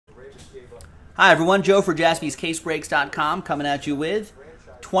Hi everyone, Joe for JaspysCaseBreaks.com coming at you with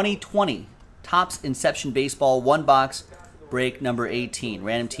 2020 Topps Inception Baseball one box break number 18,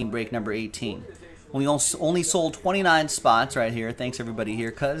 random team break number 18. We only sold 29 spots right here. Thanks everybody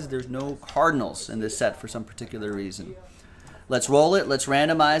here because there's no Cardinals in this set for some particular reason. Let's roll it. Let's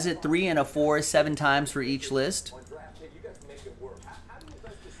randomize it. 3 and a 4, 7 times for each list.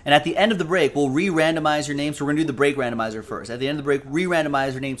 And at the end of the break, we'll re-randomize your names. So we're going to do the break randomizer first. At the end of the break,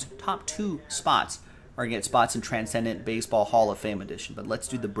 re-randomize your names. Top 2 spots are going to get spots in Transcendent Baseball Hall of Fame edition. But let's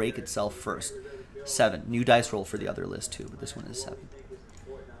do the break itself first. 7. New dice roll for the other list too, but this one is 7.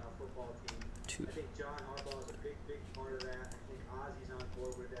 2.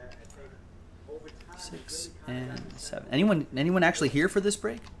 6 and 7. Anyone actually here for this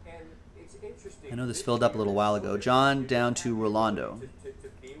break? I know this filled up a little while ago. John down to Rolando.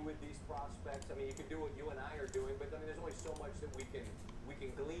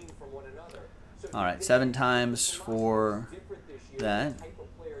 All right, 7 times for that.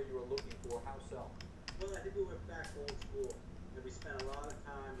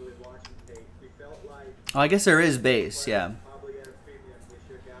 Oh, I guess there is base, yeah.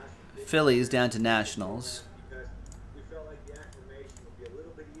 Phillies down to Nationals.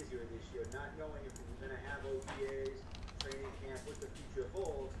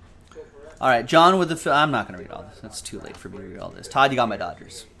 All right, John with the... I'm not going to read all this. That's too late for me to read all this. Todd, you got my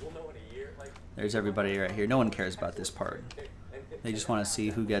Dodgers. There's everybody right here. No one cares about this part. They just want to see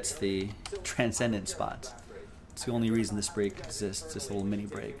who gets the Transcendent spots. It's the only reason this break exists, this little mini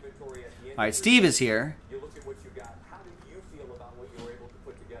break. All right, Steve is here.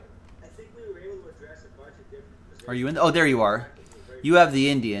 Are you in? Oh, there you are. You have the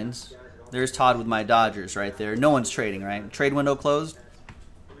Indians. There's Todd with my Dodgers right there. No one's trading, right? Trade window closed?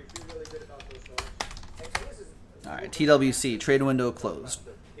 All right, TWC, trade window closed.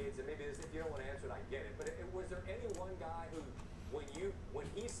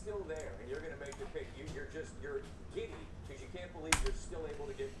 You're giddy because you can't believe you're still able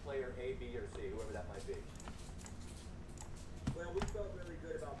to get player A, B, or C, whoever that might be. Well, we felt really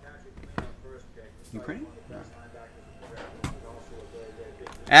good about Patrick coming on first pick. Ukraine? No.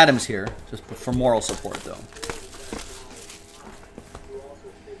 Adam's here, just for moral support, though.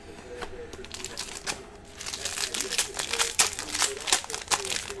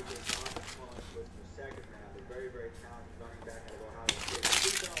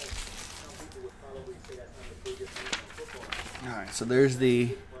 Alright, so there's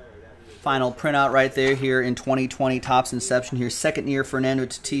the final printout right there here in 2020 Topps Inception here. Second year Fernando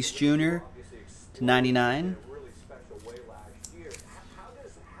Tatis Jr. to 99.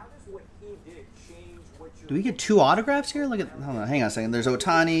 Do we get 2 autographs here? Look at, hold on, hang on a second. There's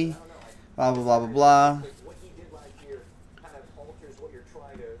Ohtani, blah, blah, blah, blah, blah.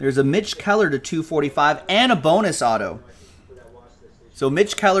 There's a Mitch Keller to 245 and a bonus auto. So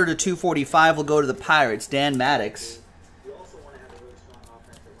Mitch Keller to 245 will go to the Pirates. Dan Maddox.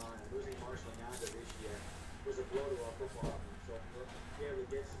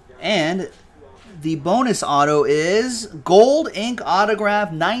 And the bonus auto is gold ink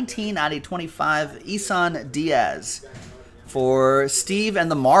autograph 19 out of 25 Isan Diaz for Steve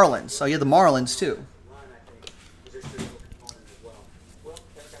and the Marlins. So yeah, the Marlins too.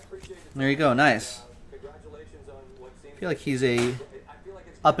 There you go, nice. I feel like he's a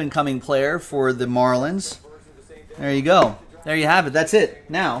up-and-coming player for the Marlins. There you go. There you have it. That's it.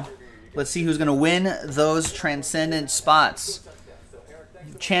 Now, let's see who's going to win those Transcendent spots.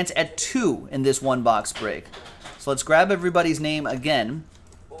 Chance at 2 in this one box break. So let's grab everybody's name again.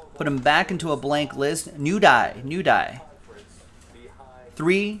 Put them back into a blank list. New die. New die.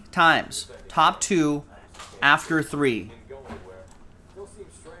 3 times. Top 2 after 3.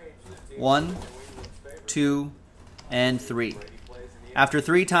 1, 2, and 3. After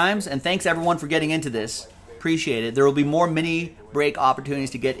 3 times, and thanks everyone for getting into this. Appreciate it. There will be more mini break opportunities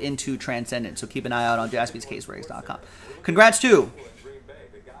to get into Transcendent, so keep an eye out on JaspysCaseBreaks.com. Congrats to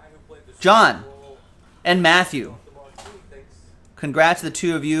John and Matthew. Congrats to the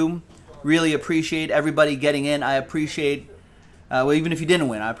 2 of you. Really appreciate everybody getting in. I appreciate, well, even if you didn't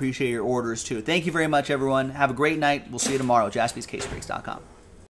win, I appreciate your orders too. Thank you very much, everyone. Have a great night. We'll see you tomorrow. JaspysCaseBreaks.com.